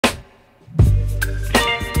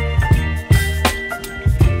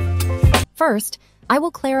First, I will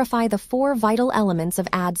clarify the 4 vital elements of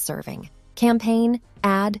ad serving: campaign,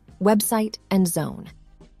 ad, website, and zone.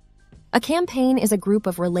 A campaign is a group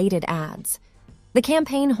of related ads. The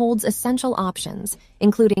campaign holds essential options,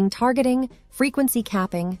 including targeting, frequency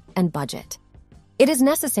capping, and budget. It is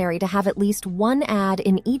necessary to have at least one ad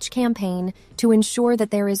in each campaign to ensure that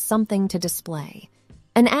there is something to display.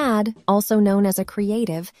 An ad, also known as a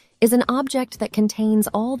creative, is an object that contains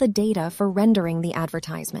all the data for rendering the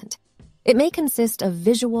advertisement. It may consist of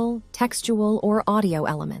visual, textual, or audio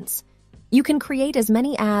elements. You can create as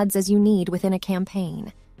many ads as you need within a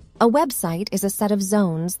campaign. A website is a set of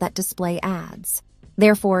zones that display ads.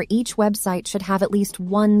 Therefore, each website should have at least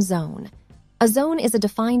one zone. A zone is a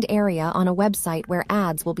defined area on a website where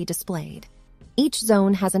ads will be displayed. Each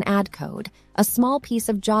zone has an ad code, a small piece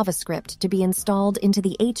of JavaScript to be installed into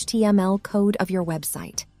the HTML code of your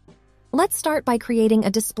website. Let's start by creating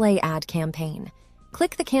a display ad campaign.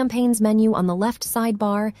 Click the Campaigns menu on the left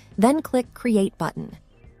sidebar, then click Create button.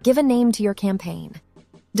 Give a name to your campaign.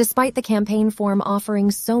 Despite the campaign form offering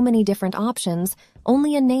so many different options,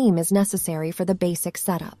 only a name is necessary for the basic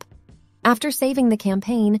setup. After saving the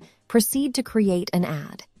campaign, proceed to create an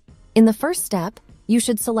ad. In the first step, you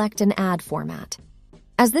should select an ad format.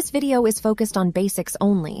 As this video is focused on basics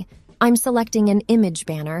only, I'm selecting an image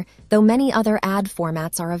banner, though many other ad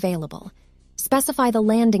formats are available. Specify the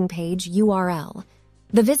landing page URL.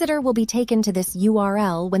 The visitor will be taken to this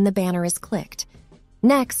URL when the banner is clicked.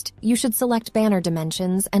 Next, you should select banner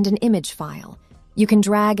dimensions and an image file. You can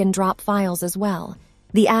drag and drop files as well.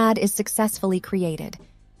 The ad is successfully created.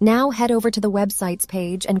 Now head over to the websites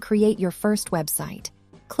page and create your first website.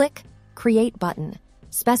 Click Create button.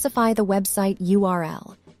 Specify the website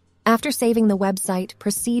URL. After saving the website,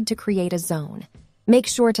 proceed to create a zone. Make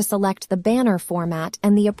sure to select the banner format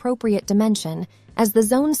and the appropriate dimension, as the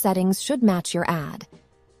zone settings should match your ad.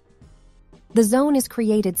 The zone is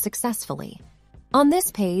created successfully. On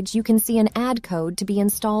this page, you can see an ad code to be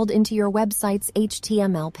installed into your website's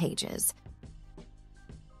HTML pages.